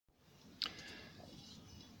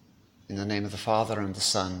In the name of the Father, and the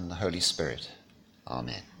Son, and the Holy Spirit.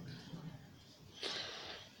 Amen.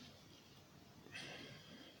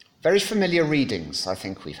 Very familiar readings, I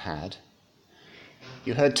think we've had.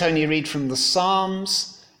 You heard Tony read from the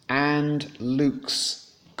Psalms and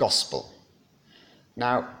Luke's Gospel.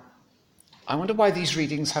 Now, I wonder why these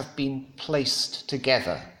readings have been placed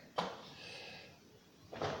together.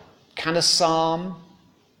 Can a psalm,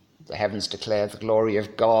 the heavens declare the glory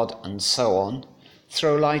of God, and so on,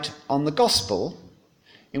 throw light on the Gospel,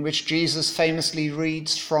 in which Jesus famously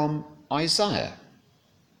reads from Isaiah?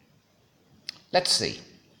 Let's see.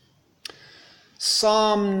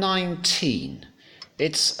 Psalm 19.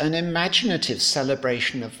 It's an imaginative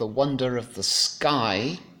celebration of the wonder of the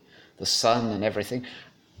sky, the sun and everything,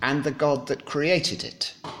 and the God that created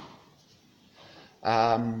it.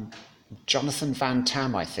 Jonathan Van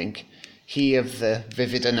Tam, I think, he of the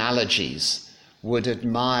vivid analogies, would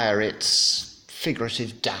admire its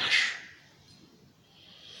figurative dash.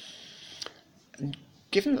 And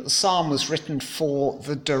given that the psalm was written for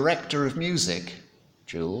the director of music,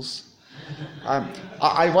 Jules,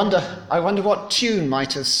 I wonder what tune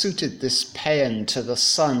might have suited this paean to the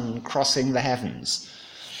sun crossing the heavens.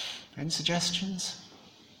 Any suggestions?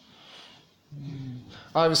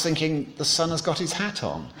 I was thinking the sun has got his hat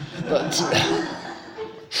on, but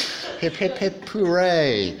hip, hip, hip,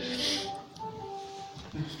 hooray.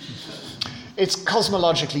 It's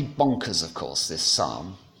cosmologically bonkers, of course, this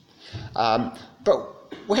psalm. But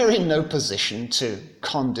we're in no position to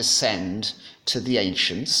condescend to the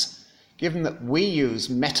ancients, given that we use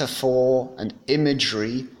metaphor and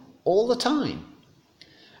imagery all the time,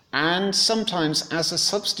 and sometimes as a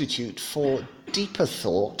substitute for deeper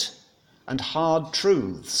thought and hard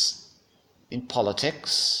truths in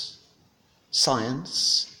politics,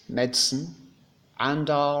 science, medicine,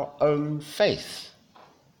 and our own faith.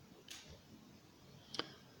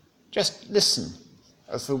 Just listen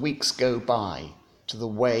as the weeks go by to the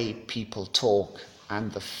way people talk and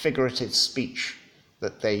the figurative speech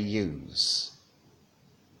that they use.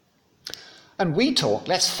 And we talk,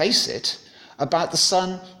 let's face it, about the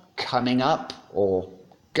sun coming up or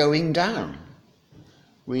going down.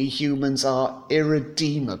 We humans are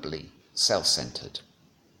irredeemably self-centered.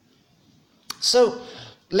 So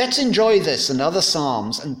let's enjoy this and other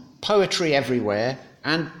psalms and poetry everywhere,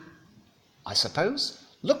 and, I suppose,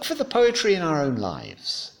 look for the poetry in our own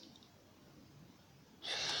lives.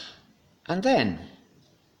 And then,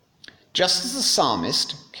 just as the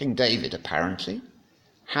psalmist, King David apparently,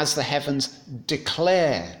 has the heavens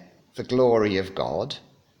declare the glory of God,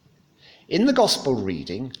 in the Gospel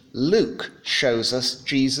reading, Luke shows us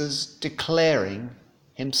Jesus declaring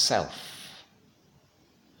himself.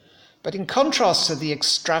 But in contrast to the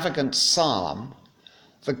extravagant psalm,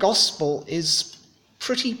 the Gospel is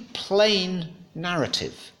pretty plain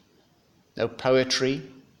narrative. No poetry,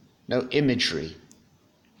 no imagery,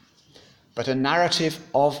 but a narrative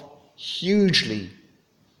of a hugely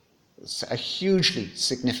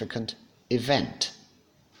significant event.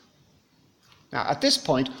 Now, at this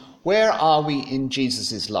point, where are we in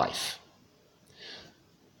Jesus' life?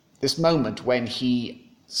 This moment when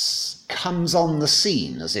he comes on the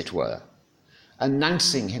scene, as it were,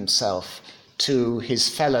 announcing himself to his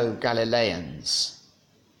fellow Galileans.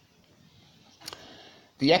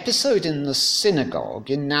 The episode in the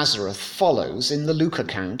synagogue in Nazareth follows, in the Luke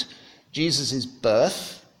account, Jesus'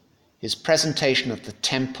 birth, his presentation of the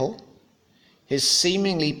temple, his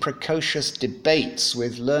seemingly precocious debates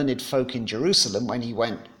with learned folk in Jerusalem when he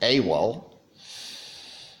went AWOL,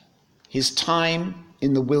 his time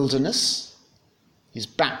in the wilderness, his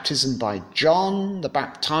baptism by John the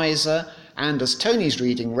Baptizer, and, as Tony's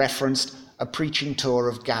reading referenced, a preaching tour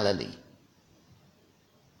of Galilee.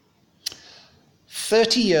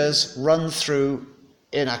 30 years run through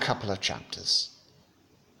in a couple of chapters.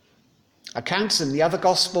 Accounts in the other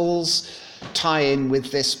Gospels tie in with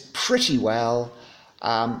this pretty well,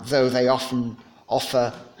 though they often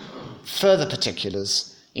offer further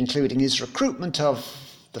particulars, including his recruitment of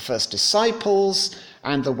the first disciples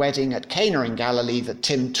and the wedding at Cana in Galilee that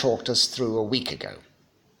Tim talked us through a week ago.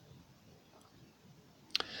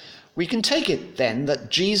 We can take it then that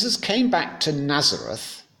Jesus came back to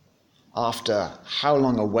Nazareth after how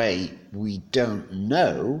long away we don't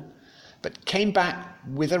know, but came back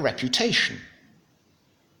with a reputation.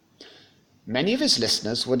 Many of his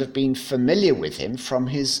listeners would have been familiar with him from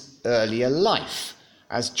his earlier life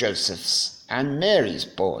as Joseph's and Mary's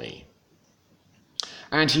boy.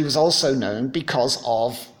 And he was also known because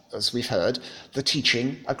of, as we've heard, the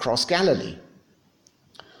teaching across Galilee.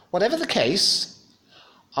 Whatever the case,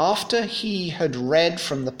 after he had read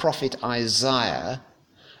from the prophet Isaiah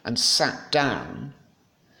and sat down,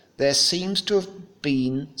 there seems to have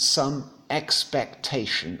been some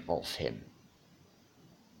expectation of him.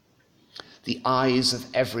 The eyes of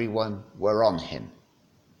everyone were on him.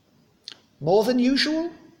 More than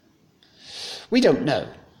usual? We don't know.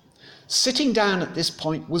 Sitting down at this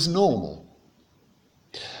point was normal.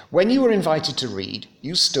 When you were invited to read,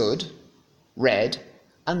 you stood, read,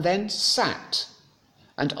 and then sat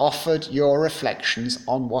and offered your reflections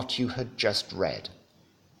on what you had just read.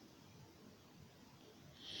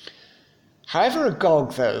 However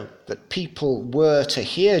agog, though, that people were to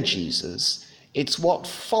hear Jesus, it's what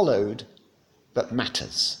followed that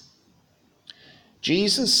matters.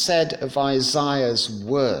 Jesus said of Isaiah's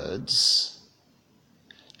words,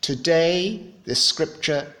 "Today this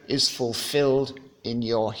scripture is fulfilled in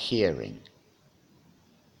your hearing."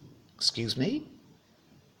 Excuse me?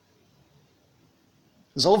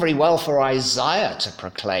 It was all very well for Isaiah to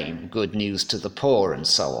proclaim good news to the poor and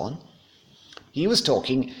so on. He was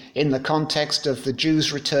talking in the context of the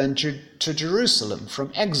Jews' return to Jerusalem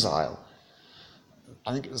from exile.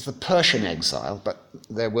 I think it was the Persian exile, but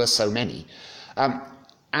there were so many.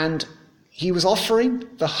 And he was offering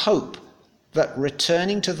the hope that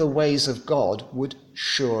returning to the ways of God would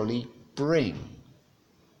surely bring.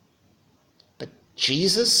 But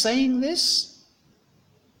Jesus saying this?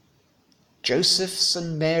 Joseph's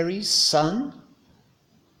and Mary's son?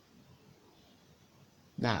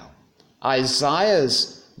 Now,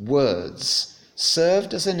 Isaiah's words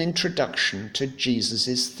served as an introduction to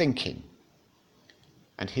Jesus' thinking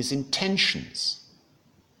and his intentions.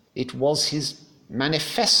 It was his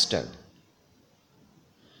manifesto.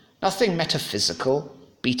 Nothing metaphysical,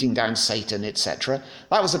 beating down Satan, etc.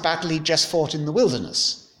 That was a battle he just fought in the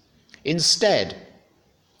wilderness. Instead,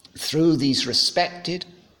 through these respected,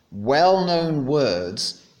 well-known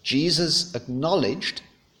words, Jesus acknowledged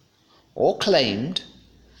or claimed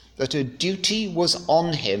that a duty was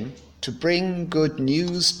on him to bring good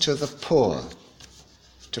news to the poor,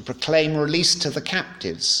 to proclaim release to the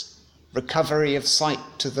captives, recovery of sight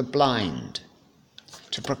to the blind,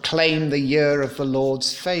 to proclaim the year of the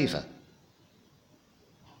Lord's favour.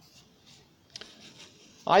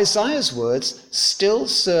 Isaiah's words still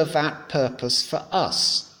serve that purpose for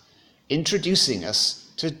us, introducing us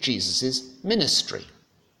to Jesus' ministry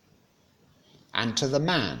and to the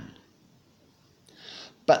man.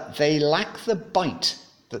 But they lack the bite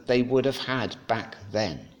that they would have had back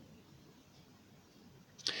then.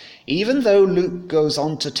 Even though Luke goes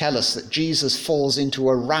on to tell us that Jesus falls into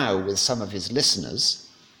a row with some of his listeners,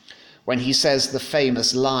 when he says the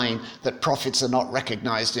famous line that prophets are not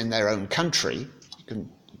recognized in their own country, you can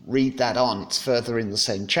read that on, it's further in the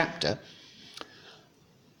same chapter.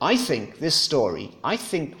 I think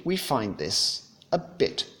we find this a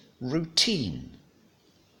bit routine.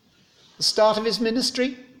 The start of his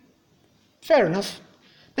ministry? Fair enough.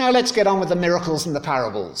 Now let's get on with the miracles and the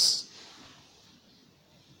parables.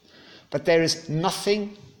 But there is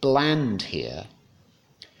nothing bland here.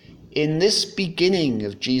 In this beginning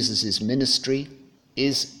of Jesus' ministry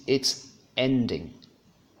is its ending.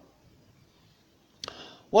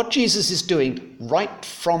 What Jesus is doing right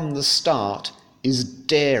from the start is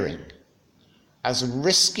daring, as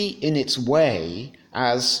risky in its way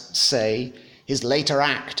as, say, his later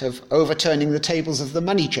act of overturning the tables of the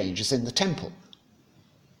money changers in the temple.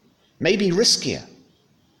 Maybe riskier.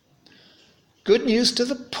 Good news to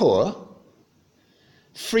the poor,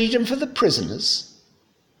 freedom for the prisoners,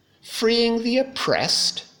 freeing the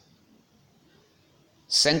oppressed,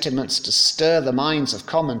 sentiments to stir the minds of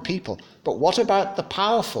common people. But what about the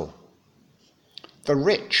powerful, the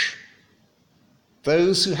rich,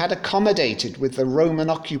 those who had accommodated with the Roman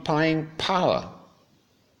occupying power,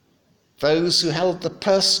 those who held the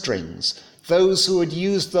purse strings, those who had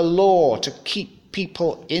used the law to keep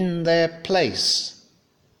people in their place?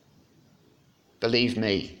 Believe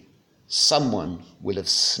me, someone will have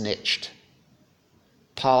snitched,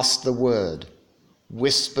 passed the word,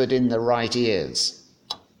 whispered in the right ears,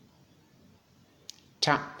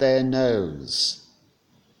 tapped their nose.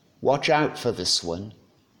 Watch out for this one,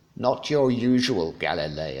 not your usual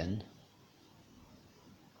Galilean.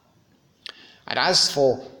 And as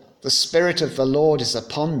for the Spirit of the Lord is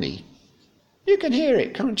upon me, you can hear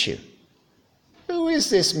it, can't you? Who is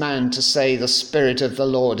this man to say the Spirit of the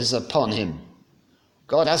Lord is upon him?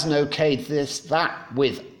 God hasn't okayed that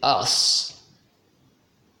with us.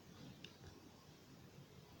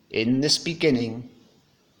 In this beginning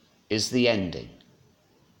is the ending.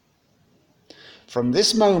 From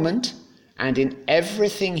this moment, and in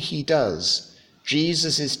everything he does,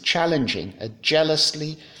 Jesus is challenging a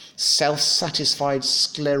jealously self-satisfied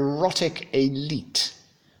sclerotic elite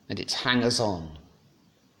and its hangers-on.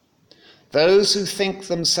 those who think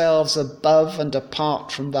themselves above and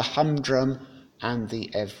apart from the humdrum and the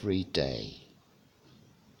everyday,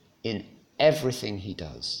 in everything he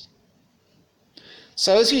does.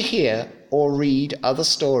 So as you hear or read other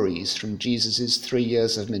stories from Jesus' 3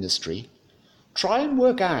 years of ministry, try and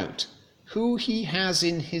work out who he has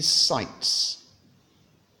in his sights.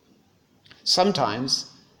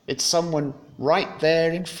 Sometimes it's someone right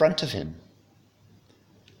there in front of him.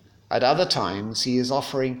 At other times he is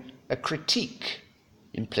offering a critique,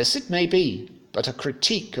 implicit maybe, but a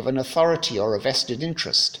critique of an authority or a vested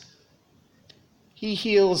interest. He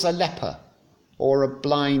heals a leper or a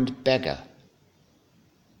blind beggar.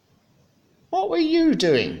 What were you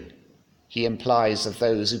doing? He implies of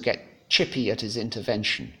those who get chippy at his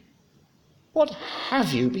intervention. What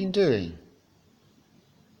have you been doing?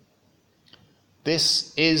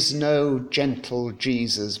 This is no gentle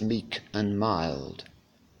Jesus, meek and mild.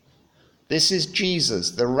 This is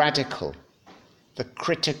Jesus, the radical, the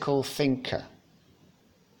critical thinker.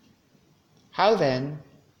 How then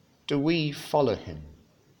do we follow him?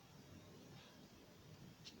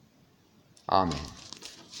 Amen.